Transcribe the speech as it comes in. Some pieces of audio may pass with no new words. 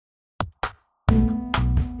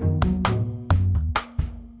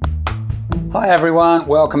Hi everyone,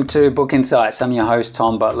 welcome to Book Insights. I'm your host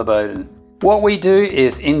Tom Butler-Bowden. What we do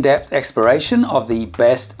is in-depth exploration of the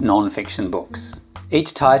best non-fiction books.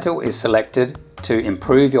 Each title is selected to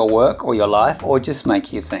improve your work or your life or just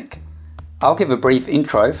make you think. I'll give a brief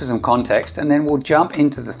intro for some context and then we'll jump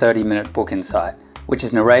into the 30-minute book insight, which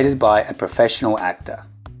is narrated by a professional actor.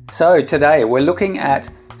 So today we're looking at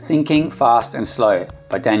Thinking Fast and Slow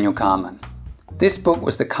by Daniel Kahneman. This book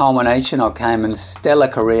was the culmination of Kahneman's stellar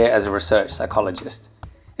career as a research psychologist.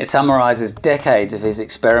 It summarizes decades of his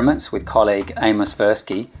experiments with colleague Amos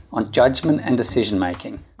Tversky on judgment and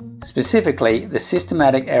decision-making, specifically the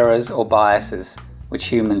systematic errors or biases which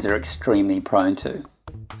humans are extremely prone to.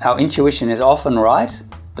 Our intuition is often right,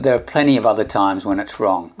 but there are plenty of other times when it's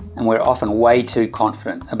wrong, and we're often way too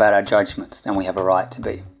confident about our judgments than we have a right to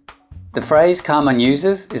be. The phrase Kahneman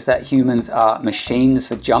uses is that humans are machines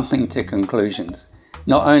for jumping to conclusions.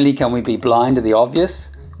 Not only can we be blind to the obvious,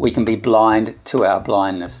 we can be blind to our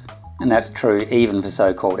blindness. And that's true even for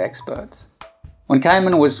so-called experts. When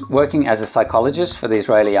Kahneman was working as a psychologist for the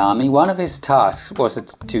Israeli army, one of his tasks was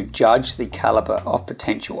to judge the caliber of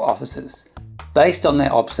potential officers. Based on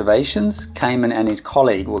their observations, Kahneman and his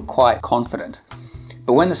colleague were quite confident.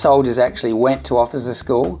 But when the soldiers actually went to officer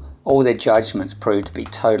school, all their judgments proved to be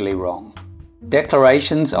totally wrong.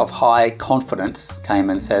 Declarations of high confidence,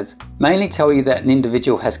 Kahneman says, mainly tell you that an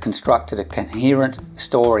individual has constructed a coherent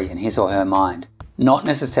story in his or her mind, not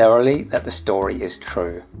necessarily that the story is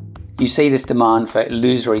true. You see this demand for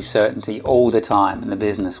illusory certainty all the time in the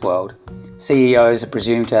business world. CEOs are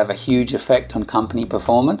presumed to have a huge effect on company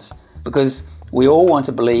performance because we all want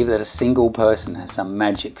to believe that a single person has some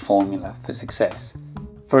magic formula for success.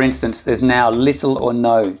 For instance, there's now little or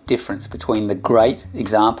no difference between the great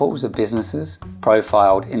examples of businesses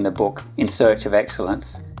profiled in the book In Search of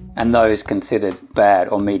Excellence and those considered bad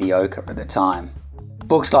or mediocre at the time.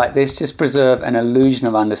 Books like this just preserve an illusion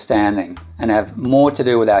of understanding and have more to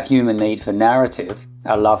do with our human need for narrative,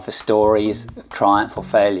 our love for stories of triumph or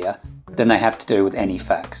failure, than they have to do with any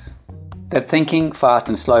facts. That Thinking Fast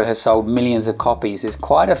and Slow has sold millions of copies is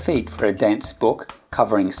quite a feat for a dense book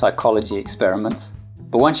covering psychology experiments.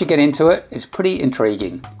 But once you get into it, it's pretty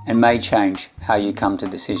intriguing and may change how you come to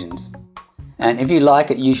decisions. And if you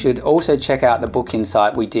like it, you should also check out the book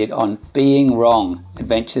insight we did on Being Wrong,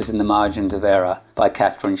 Adventures in the Margins of Error by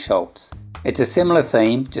Kathryn Schultz. It's a similar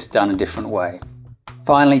theme, just done a different way.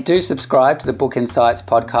 Finally, do subscribe to the Book Insights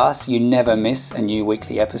podcast so you never miss a new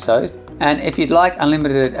weekly episode. And if you'd like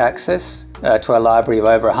unlimited access to our library of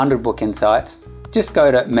over 100 book insights, just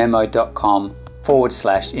go to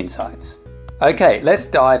memo.com/insights. Okay, let's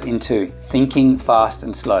dive into Thinking Fast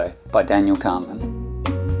and Slow by Daniel Kahneman.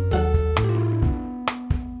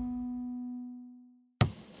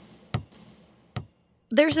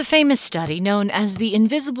 There's a famous study known as the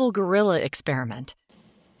Invisible Gorilla Experiment.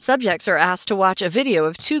 Subjects are asked to watch a video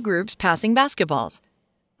of two groups passing basketballs.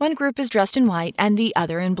 One group is dressed in white and the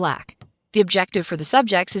other in black. The objective for the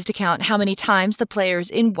subjects is to count how many times the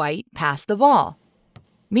players in white pass the ball.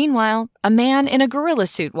 Meanwhile, a man in a gorilla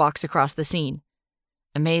suit walks across the scene.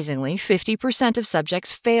 Amazingly, 50% of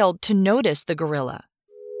subjects failed to notice the gorilla.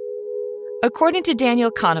 According to Daniel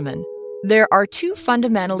Kahneman, there are two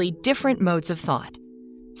fundamentally different modes of thought,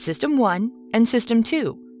 System 1 and System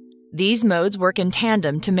 2. These modes work in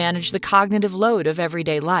tandem to manage the cognitive load of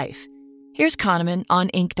everyday life. Here's Kahneman on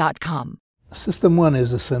Inc.com. System 1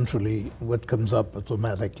 is essentially what comes up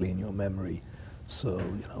automatically in your memory. So,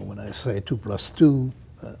 when I say 2 plus 2,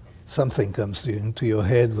 something comes into your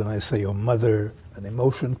head. When I say your mother, an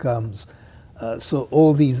emotion comes. So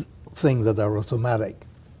all these things that are automatic,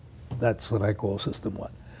 that's what I call System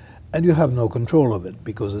 1. And you have no control of it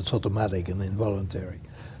because it's automatic and involuntary.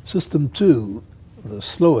 System 2, the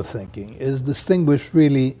slower thinking, is distinguished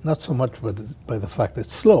really not so much by the fact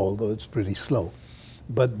it's slow, although it's pretty slow,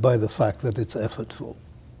 but by the fact that it's effortful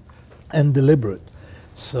and deliberate.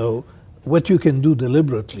 So what you can do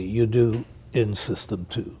deliberately, you do in System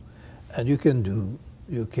 2. And you can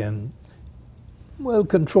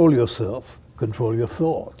control yourself, control your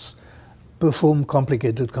thoughts, perform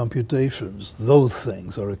complicated computations. Those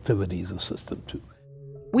things are activities of System 2.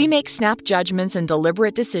 We make snap judgments and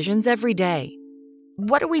deliberate decisions every day.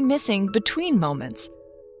 What are we missing between moments?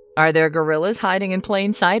 Are there gorillas hiding in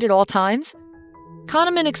plain sight at all times?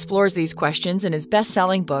 Kahneman explores these questions in his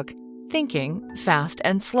best-selling book, Thinking Fast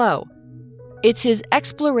and Slow. It's his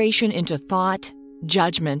exploration into thought,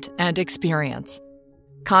 judgment, and experience.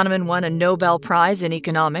 Kahneman won a Nobel Prize in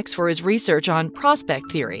economics for his research on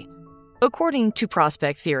prospect theory. According to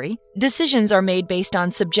prospect theory, decisions are made based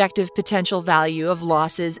on subjective potential value of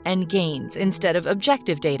losses and gains instead of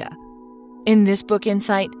objective data. In this book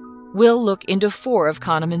insight, we'll look into 4 of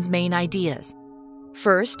Kahneman's main ideas.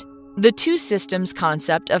 First, the two systems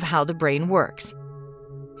concept of how the brain works.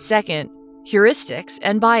 Second, heuristics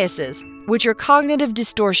and biases, which are cognitive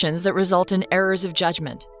distortions that result in errors of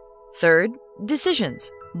judgment. Third, decisions.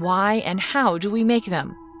 Why and how do we make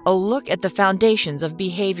them? A look at the foundations of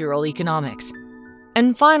behavioral economics.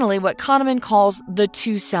 And finally, what Kahneman calls the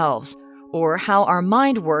two selves, or how our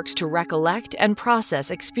mind works to recollect and process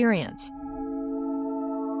experience.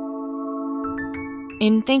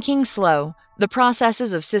 In thinking slow, the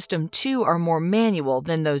processes of System 2 are more manual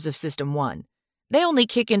than those of System 1. They only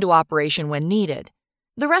kick into operation when needed.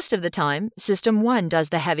 The rest of the time, System 1 does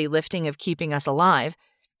the heavy lifting of keeping us alive.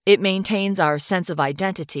 It maintains our sense of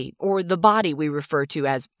identity, or the body we refer to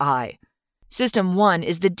as I. System 1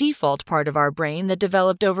 is the default part of our brain that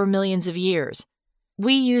developed over millions of years.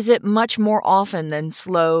 We use it much more often than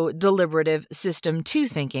slow, deliberative System 2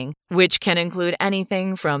 thinking, which can include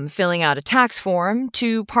anything from filling out a tax form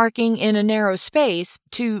to parking in a narrow space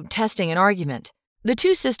to testing an argument. The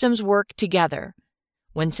two systems work together.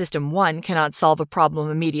 When System 1 cannot solve a problem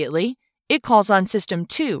immediately, it calls on System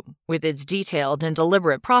 2, with its detailed and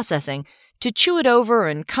deliberate processing, to chew it over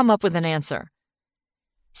and come up with an answer.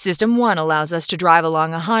 System 1 allows us to drive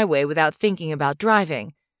along a highway without thinking about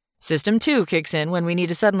driving. System 2 kicks in when we need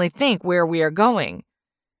to suddenly think where we are going.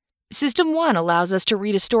 System 1 allows us to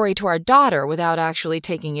read a story to our daughter without actually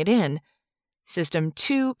taking it in. System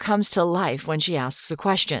 2 comes to life when she asks a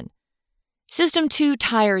question. System 2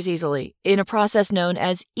 tires easily, in a process known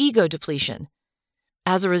as ego depletion.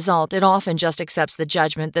 As a result, it often just accepts the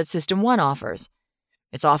judgment that System 1 offers.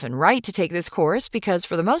 It's often right to take this course because,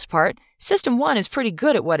 for the most part, System 1 is pretty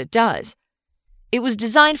good at what it does. It was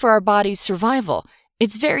designed for our body's survival.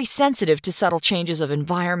 It's very sensitive to subtle changes of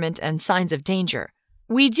environment and signs of danger.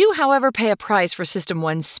 We do, however, pay a price for System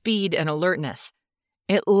 1's speed and alertness.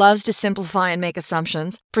 It loves to simplify and make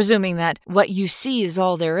assumptions, presuming that what you see is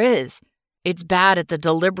all there is. It's bad at the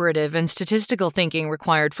deliberative and statistical thinking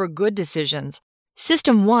required for good decisions.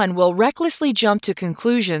 System 1 will recklessly jump to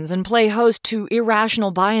conclusions and play host to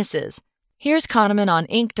irrational biases. Here's Kahneman on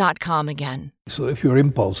Inc.com again. So if your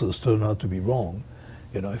impulses turn out to be wrong,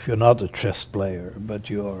 if you're not a chess player, but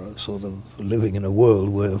you're sort of living in a world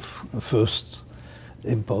where first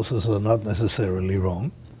impulses are not necessarily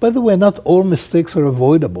wrong. By the way, not all mistakes are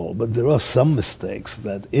avoidable, but there are some mistakes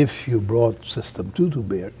that if you brought System 2 to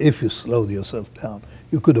bear, if you slowed yourself down,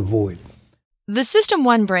 you could avoid. The System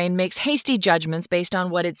 1 brain makes hasty judgments based on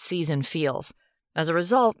what it sees and feels. As a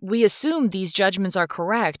result, we assume these judgments are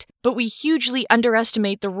correct, but we hugely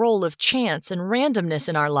underestimate the role of chance and randomness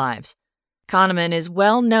in our lives. Kahneman is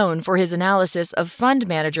well known for his analysis of fund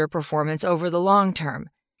manager performance over the long term.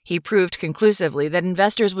 He proved conclusively that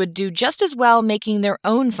investors would do just as well making their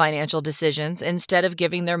own financial decisions instead of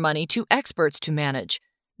giving their money to experts to manage.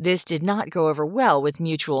 This did not go over well with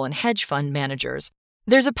mutual and hedge fund managers.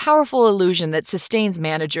 There's a powerful illusion that sustains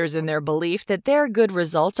managers in their belief that their good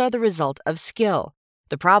results are the result of skill.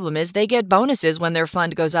 The problem is they get bonuses when their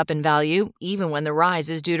fund goes up in value, even when the rise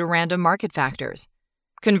is due to random market factors.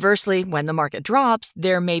 Conversely, when the market drops,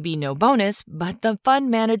 there may be no bonus, but the fund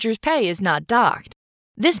manager's pay is not docked.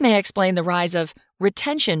 This may explain the rise of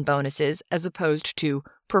retention bonuses as opposed to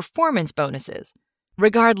performance bonuses.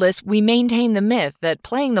 Regardless, we maintain the myth that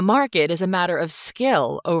playing the market is a matter of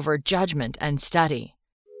skill over judgment and study.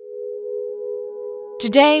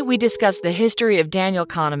 Today, we discuss the history of Daniel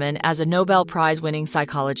Kahneman as a Nobel Prize-winning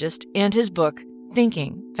psychologist and his book,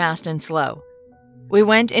 Thinking, Fast and Slow. We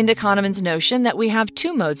went into Kahneman's notion that we have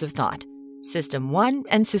two modes of thought, System 1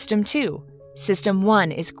 and System 2. System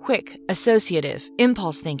 1 is quick, associative,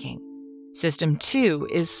 impulse thinking. System 2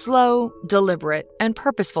 is slow, deliberate, and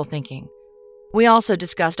purposeful thinking. We also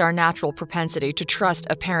discussed our natural propensity to trust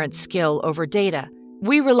apparent skill over data.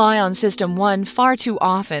 We rely on System 1 far too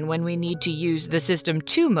often when we need to use the System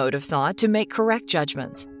 2 mode of thought to make correct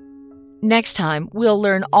judgments. Next time, we'll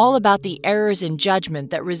learn all about the errors in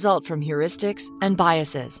judgment that result from heuristics and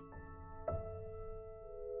biases.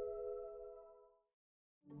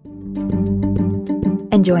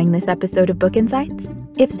 Enjoying this episode of Book Insights?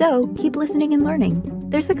 If so, keep listening and learning.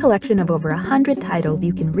 There's a collection of over 100 titles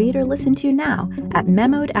you can read or listen to now at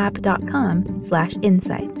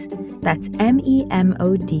memodapp.com/insights. That's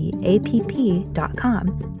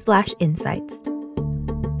memodapp.com/insights.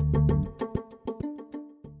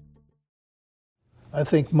 I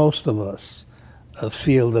think most of us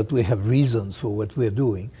feel that we have reasons for what we're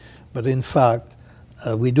doing, but in fact,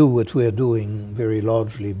 we do what we're doing very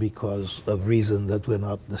largely because of reasons that we're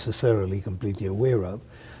not necessarily completely aware of.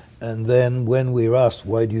 And then when we're asked,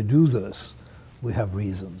 why do you do this? we have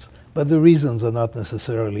reasons. But the reasons are not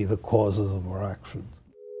necessarily the causes of our actions.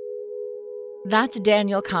 That's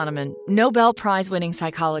Daniel Kahneman, Nobel Prize-winning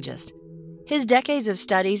psychologist. His decades of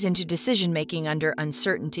studies into decision-making under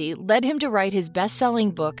uncertainty led him to write his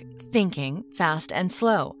best-selling book, Thinking, Fast and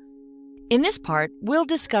Slow. In this part, we'll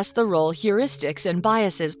discuss the role heuristics and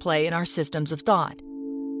biases play in our systems of thought.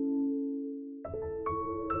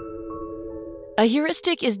 A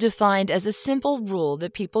heuristic is defined as a simple rule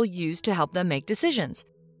that people use to help them make decisions.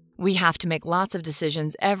 We have to make lots of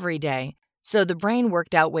decisions every day, so the brain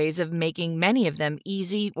worked out ways of making many of them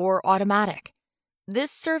easy or automatic. This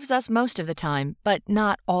serves us most of the time, but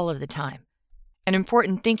not all of the time. An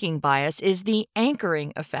important thinking bias is the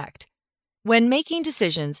anchoring effect. When making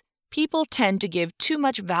decisions, people tend to give too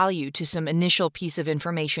much value to some initial piece of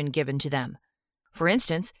information given to them. For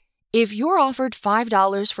instance, if you're offered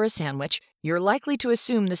 $5 for a sandwich, you're likely to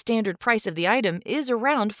assume the standard price of the item is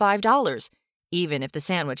around $5, even if the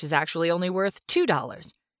sandwich is actually only worth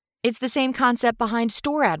 $2. It's the same concept behind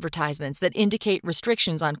store advertisements that indicate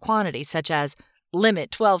restrictions on quantity, such as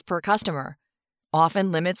limit 12 per customer.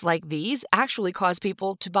 Often limits like these actually cause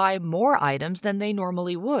people to buy more items than they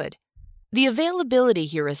normally would. The availability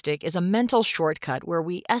heuristic is a mental shortcut where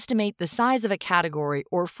we estimate the size of a category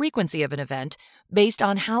or frequency of an event based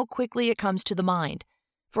on how quickly it comes to the mind.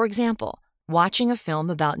 For example, watching a film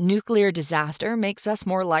about nuclear disaster makes us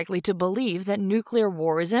more likely to believe that nuclear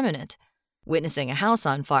war is imminent. Witnessing a house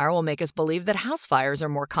on fire will make us believe that house fires are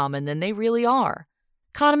more common than they really are.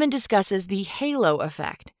 Kahneman discusses the halo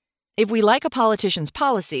effect. If we like a politician's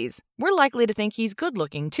policies, we're likely to think he's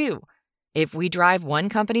good-looking too. If we drive one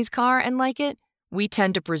company's car and like it, we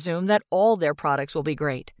tend to presume that all their products will be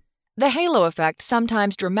great. The halo effect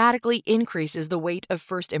sometimes dramatically increases the weight of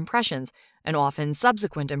first impressions, and often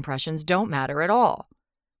subsequent impressions don't matter at all.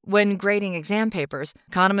 When grading exam papers,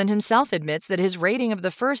 Kahneman himself admits that his rating of the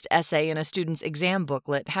first essay in a student's exam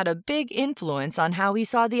booklet had a big influence on how he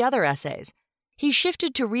saw the other essays. He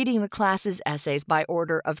shifted to reading the class's essays by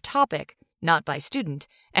order of topic, not by student,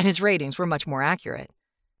 and his ratings were much more accurate.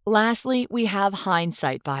 Lastly, we have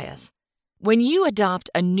hindsight bias. When you adopt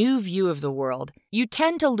a new view of the world, you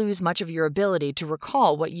tend to lose much of your ability to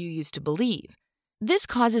recall what you used to believe. This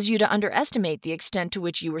causes you to underestimate the extent to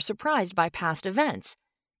which you were surprised by past events.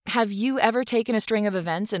 Have you ever taken a string of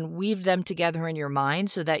events and weaved them together in your mind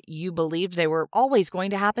so that you believed they were always going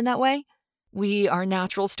to happen that way? We are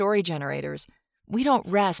natural story generators. We don't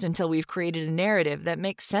rest until we've created a narrative that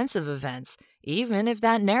makes sense of events, even if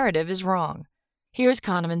that narrative is wrong. Here's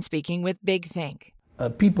Kahneman speaking with Big Think.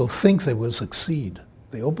 People think they will succeed.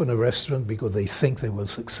 They open a restaurant because they think they will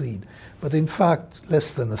succeed. But in fact,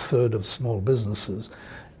 less than a third of small businesses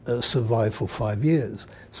survive for 5 years.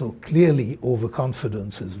 So clearly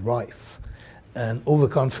overconfidence is rife. And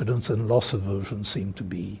overconfidence and loss aversion seem to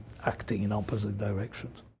be acting in opposite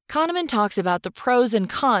directions. Kahneman talks about the pros and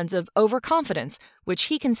cons of overconfidence, which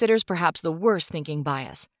he considers perhaps the worst thinking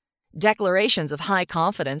bias. Declarations of high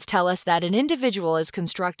confidence tell us that an individual has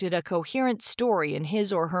constructed a coherent story in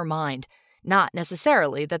his or her mind, not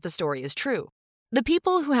necessarily that the story is true. The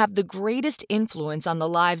people who have the greatest influence on the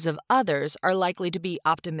lives of others are likely to be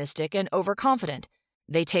optimistic and overconfident.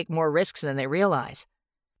 They take more risks than they realize.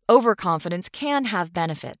 Overconfidence can have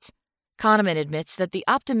benefits. Kahneman admits that the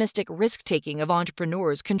optimistic risk-taking of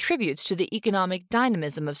entrepreneurs contributes to the economic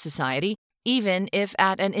dynamism of society, even if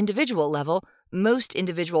at an individual level, most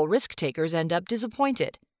individual risk-takers end up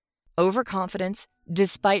disappointed. Overconfidence,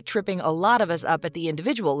 despite tripping a lot of us up at the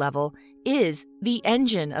individual level, is the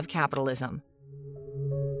engine of capitalism.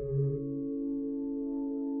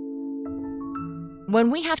 When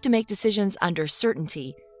we have to make decisions under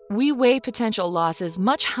certainty, we weigh potential losses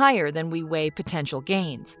much higher than we weigh potential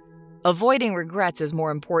gains. Avoiding regrets is more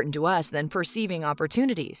important to us than perceiving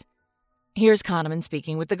opportunities. Here's Kahneman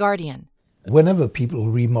speaking with The Guardian. Whenever people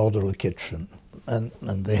remodel a kitchen, and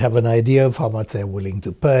they have an idea of how much they're willing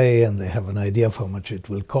to pay, and they have an idea of how much it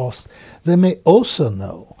will cost, they may also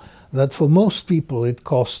know that for most people it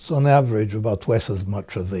costs on average about twice as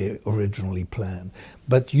much as they originally planned.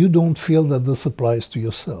 But you don't feel that this applies to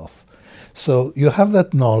yourself. So you have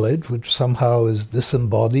that knowledge, which somehow is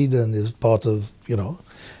disembodied and is part of,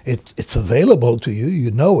 it's available to you, you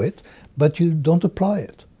know it, but you don't apply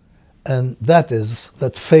it. And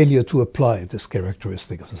that failure to apply it is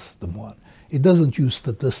characteristic of System 1. It doesn't use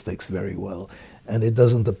statistics very well, and it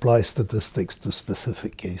doesn't apply statistics to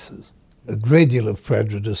specific cases. A great deal of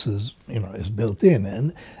prejudice is built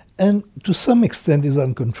in, and to some extent is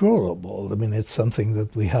uncontrollable. I mean, it's something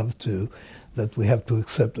that we have to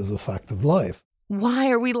accept as a fact of life. Why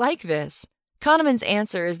are we like this? Kahneman's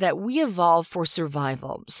answer is that we evolve for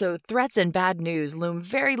survival, so threats and bad news loom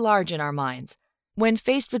very large in our minds. When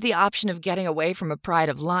faced with the option of getting away from a pride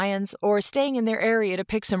of lions or staying in their area to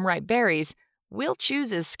pick some ripe berries, we'll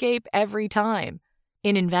choose escape every time.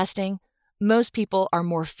 In investing, most people are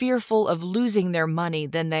more fearful of losing their money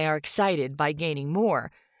than they are excited by gaining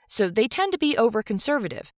more, so they tend to be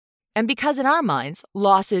over-conservative. And because in our minds,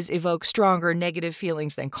 losses evoke stronger negative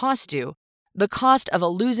feelings than costs do, the cost of a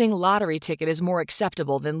losing lottery ticket is more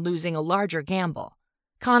acceptable than losing a larger gamble.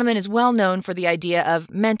 Kahneman is well known for the idea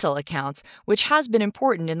of mental accounts, which has been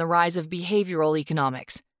important in the rise of behavioral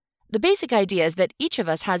economics. The basic idea is that each of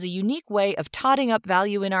us has a unique way of totting up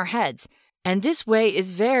value in our heads, and this way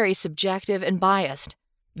is very subjective and biased.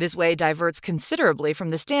 This way diverts considerably from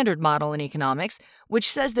the standard model in economics,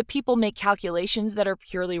 which says that people make calculations that are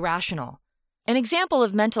purely rational. An example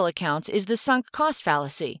of mental accounts is the sunk cost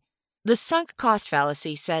fallacy. The sunk cost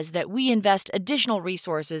fallacy says that we invest additional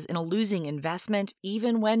resources in a losing investment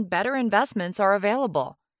even when better investments are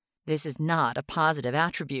available. This is not a positive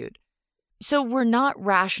attribute. So we're not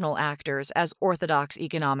rational actors as orthodox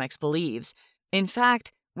economics believes. In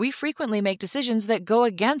fact, we frequently make decisions that go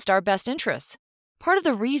against our best interests. Part of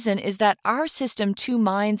the reason is that our System 2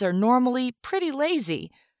 minds are normally pretty lazy.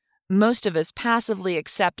 Most of us passively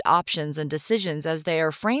accept options and decisions as they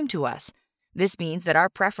are framed to us. This means that our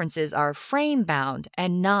preferences are frame-bound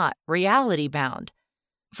and not reality-bound.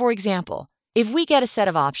 For example, if we get a set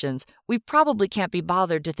of options, we probably can't be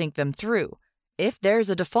bothered to think them through. If there's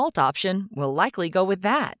a default option, we'll likely go with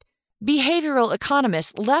that. Behavioral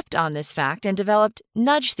economists leapt on this fact and developed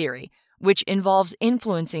nudge theory, which involves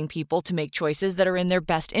influencing people to make choices that are in their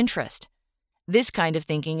best interest. This kind of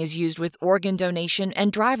thinking is used with organ donation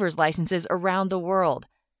and driver's licenses around the world.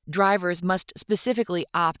 Drivers must specifically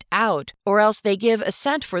opt out, or else they give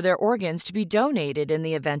assent for their organs to be donated in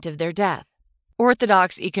the event of their death.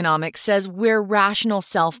 Orthodox economics says we're rational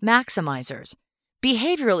self-maximizers.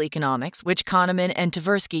 Behavioral economics, which Kahneman and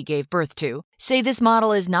Tversky gave birth to, say this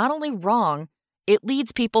model is not only wrong, it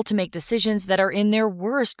leads people to make decisions that are in their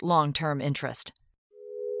worst long-term interest.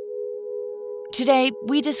 Today,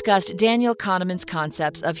 we discussed Daniel Kahneman's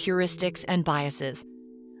concepts of heuristics and biases.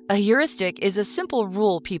 A heuristic is a simple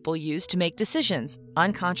rule people use to make decisions,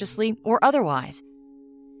 unconsciously or otherwise.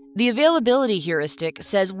 The availability heuristic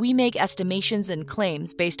says we make estimations and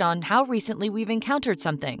claims based on how recently we've encountered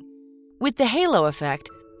something. With the halo effect,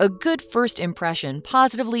 a good first impression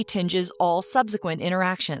positively tinges all subsequent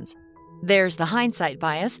interactions. There's the hindsight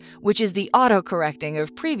bias, which is the auto-correcting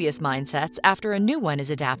of previous mindsets after a new one is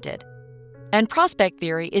adapted. And prospect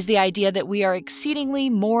theory is the idea that we are exceedingly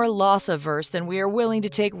more loss-averse than we are willing to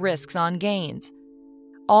take risks on gains.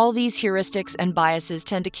 All these heuristics and biases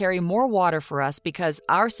tend to carry more water for us because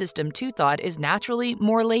our System 2 thought is naturally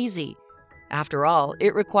more lazy. After all,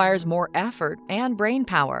 it requires more effort and brain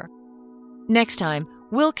power. Next time,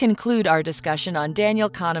 we'll conclude our discussion on Daniel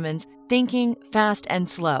Kahneman's Thinking Fast and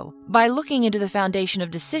Slow by looking into the foundation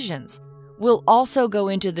of decisions. We'll also go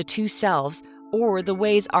into the two selves, or the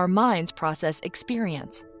ways our minds process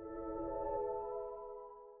experience.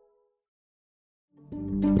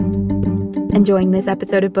 Enjoying this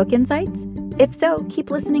episode of Book Insights? If so, keep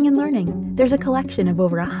listening and learning. There's a collection of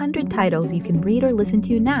over 100 titles you can read or listen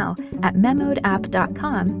to now at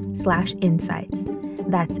memodapp.com/insights.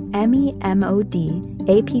 That's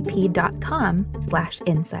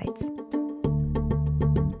memodapp.com/insights.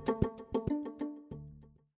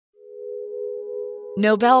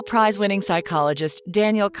 Nobel Prize-winning psychologist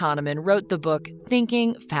Daniel Kahneman wrote the book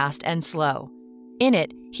Thinking Fast and Slow. In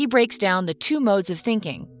it, he breaks down the two modes of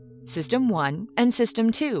thinking, System 1 and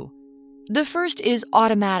System 2. The first is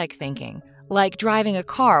automatic thinking, like driving a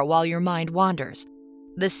car while your mind wanders.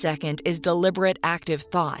 The second is deliberate active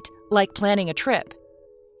thought, like planning a trip.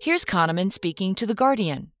 Here's Kahneman speaking to The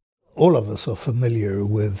Guardian. All of us are familiar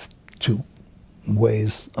with two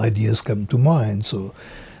ways ideas come to mind. So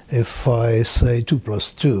if I say 2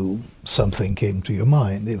 + 2, something came to your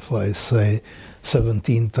mind. If I say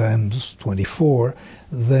 17 times 24,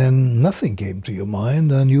 then nothing came to your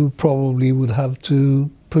mind, and you probably would have to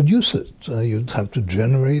produce it. You'd have to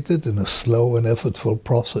generate it in a slow and effortful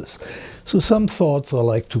process. So some thoughts are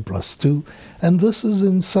like 2 + 2, and this is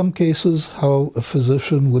in some cases how a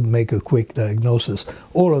physician would make a quick diagnosis.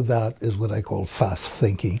 All of that is what I call fast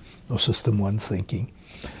thinking, or System 1 thinking.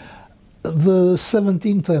 The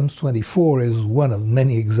 17 times 24 is one of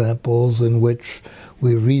many examples in which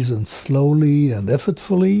we reason slowly and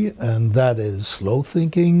effortfully, and that is slow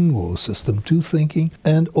thinking or System 2 thinking,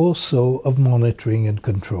 and also of monitoring and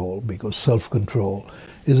control, because self-control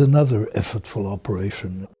is another effortful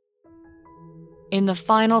operation. In the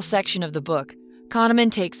final section of the book,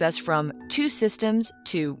 Kahneman takes us from two systems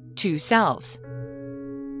to two selves.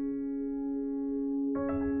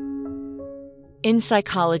 In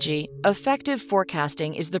psychology, effective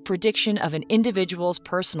forecasting is the prediction of an individual's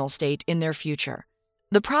personal state in their future.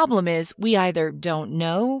 The problem is we either don't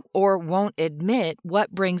know or won't admit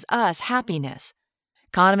what brings us happiness.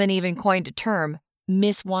 Kahneman even coined a term,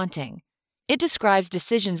 miswanting. It describes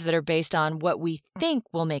decisions that are based on what we think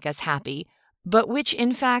will make us happy, but which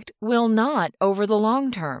in fact will not over the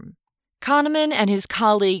long term. Kahneman and his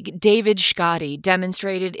colleague David Scotty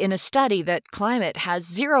demonstrated in a study that climate has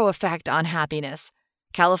zero effect on happiness.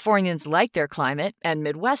 Californians like their climate, and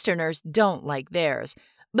Midwesterners don't like theirs.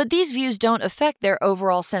 But these views don't affect their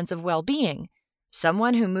overall sense of well-being.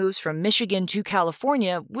 Someone who moves from Michigan to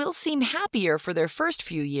California will seem happier for their first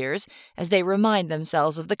few years as they remind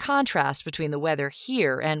themselves of the contrast between the weather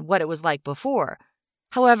here and what it was like before.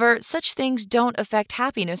 However, such things don't affect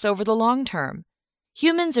happiness over the long term.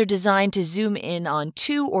 Humans are designed to zoom in on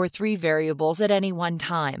 2 or 3 variables at any one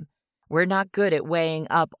time. We're not good at weighing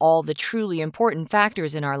up all the truly important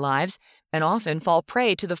factors in our lives and often fall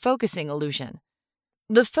prey to the focusing illusion.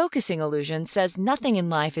 The focusing illusion says nothing in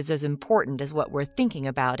life is as important as what we're thinking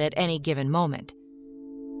about at any given moment.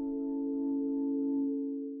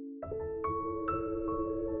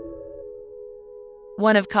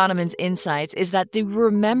 One of Kahneman's insights is that the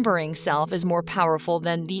remembering self is more powerful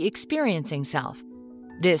than the experiencing self.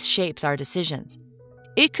 This shapes our decisions.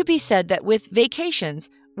 It could be said that with vacations,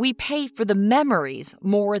 we pay for the memories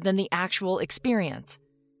more than the actual experience.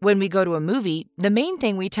 When we go to a movie, the main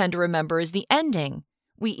thing we tend to remember is the ending.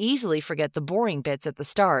 We easily forget the boring bits at the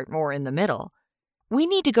start or in the middle. We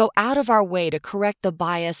need to go out of our way to correct the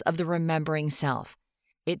bias of the remembering self.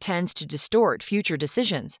 It tends to distort future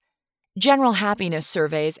decisions. General happiness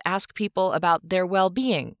surveys ask people about their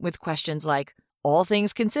well-being with questions like, all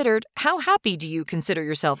things considered, how happy do you consider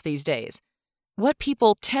yourself these days? What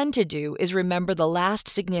people tend to do is remember the last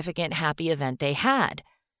significant happy event they had.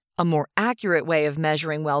 A more accurate way of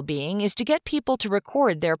measuring well-being is to get people to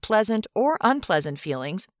record their pleasant or unpleasant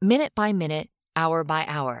feelings minute by minute, hour by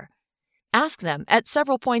hour. Ask them at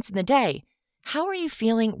several points in the day, how are you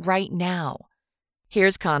feeling right now?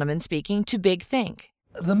 Here's Kahneman speaking to Big Think.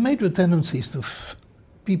 The major tendency is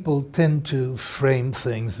people tend to frame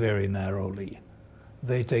things very narrowly.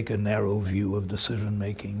 They take a narrow view of decision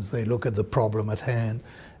makings. They look at the problem at hand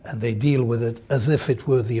and they deal with it as if it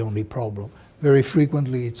were the only problem. Very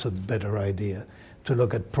frequently, it's a better idea to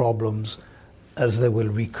look at problems as they will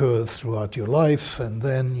recur throughout your life, and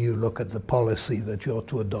then you look at the policy that you ought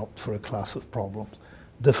to adopt for a class of problems.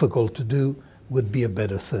 Difficult to do would be a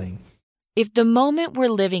better thing. If the moment we're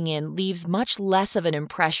living in leaves much less of an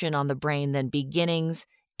impression on the brain than beginnings,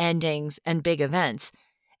 endings, and big events,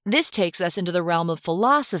 this takes us into the realm of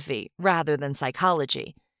philosophy rather than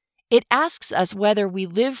psychology. It asks us whether we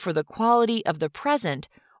live for the quality of the present,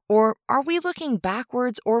 or are we looking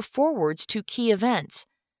backwards or forwards to key events?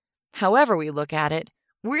 However we look at it,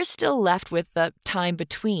 we're still left with the time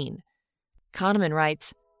between. Kahneman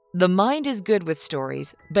writes, "The mind is good with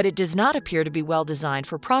stories, but it does not appear to be well designed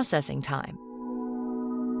for processing time."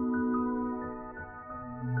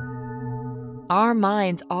 Our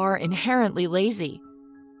minds are inherently lazy.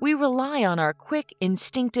 We rely on our quick,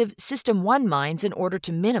 instinctive System 1 minds in order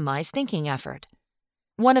to minimize thinking effort.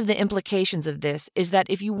 One of the implications of this is that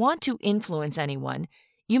if you want to influence anyone,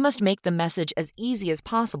 you must make the message as easy as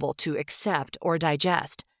possible to accept or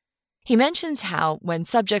digest. He mentions how, when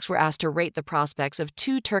subjects were asked to rate the prospects of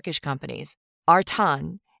 2 Turkish companies,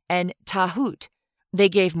 Artan and Tahut, they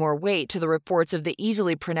gave more weight to the reports of the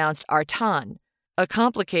easily pronounced Artan. A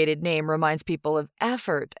complicated name reminds people of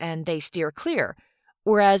effort and they steer clear,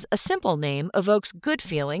 whereas a simple name evokes good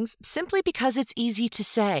feelings simply because it's easy to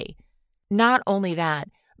say. Not only that,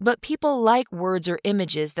 but people like words or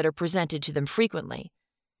images that are presented to them frequently.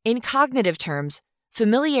 In cognitive terms,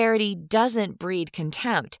 familiarity doesn't breed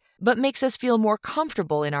contempt, but makes us feel more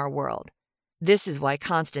comfortable in our world. This is why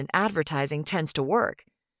constant advertising tends to work.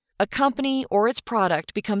 A company or its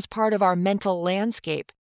product becomes part of our mental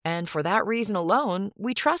landscape, and for that reason alone,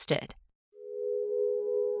 we trust it.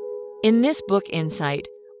 In this book insight,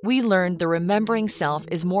 we learned the remembering self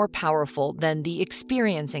is more powerful than the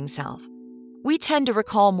experiencing self. We tend to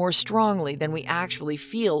recall more strongly than we actually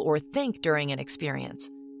feel or think during an experience.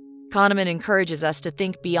 Kahneman encourages us to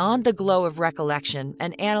think beyond the glow of recollection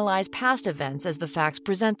and analyze past events as the facts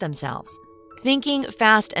present themselves. Thinking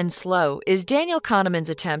Fast and Slow is Daniel Kahneman's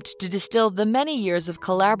attempt to distill the many years of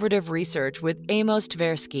collaborative research with Amos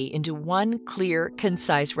Tversky into one clear,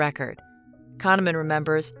 concise record. Kahneman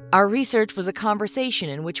remembers, "Our research was a conversation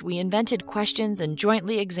in which we invented questions and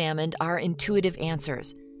jointly examined our intuitive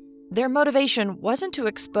answers. Their motivation wasn't to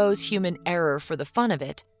expose human error for the fun of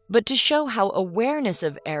it, but to show how awareness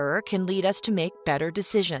of error can lead us to make better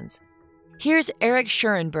decisions." Here's Eric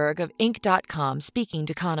Schurenberg of Inc.com speaking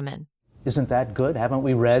to Kahneman. Isn't that good? Haven't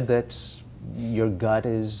we read that your gut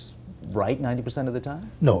is right 90% of the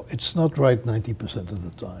time? No, it's not right 90% of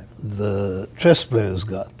the time. The chess player's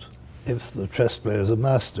gut, if the chess player is a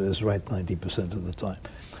master, is right 90% of the time.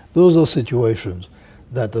 Those are situations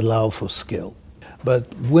that allow for skill. But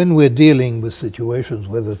when we're dealing with situations,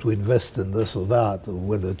 whether to invest in this or that, or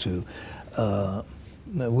whether to,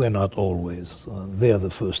 we're not always there. The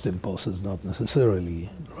first impulse is not necessarily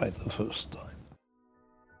right the first time.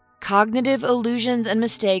 Cognitive illusions and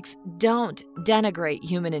mistakes don't denigrate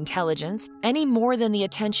human intelligence any more than the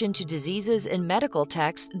attention to diseases in medical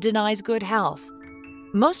texts denies good health.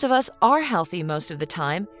 Most of us are healthy most of the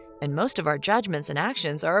time, and most of our judgments and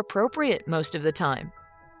actions are appropriate most of the time.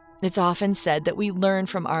 It's often said that we learn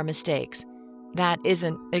from our mistakes. That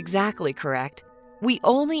isn't exactly correct. We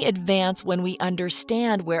only advance when we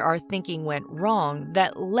understand where our thinking went wrong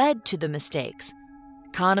that led to the mistakes.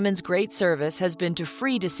 Kahneman's great service has been to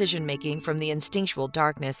free decision-making from the instinctual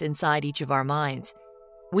darkness inside each of our minds.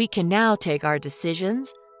 We can now take our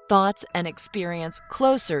decisions, thoughts, and experience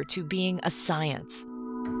closer to being a science.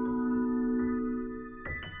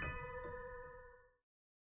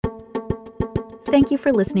 Thank you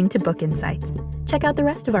for listening to Book Insights. Check out the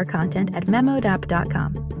rest of our content at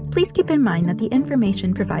memodapp.com. Please keep in mind that the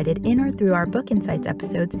information provided in or through our Book Insights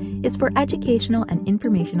episodes is for educational and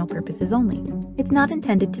informational purposes only. It's not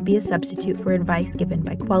intended to be a substitute for advice given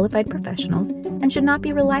by qualified professionals and should not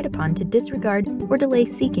be relied upon to disregard or delay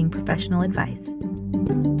seeking professional advice.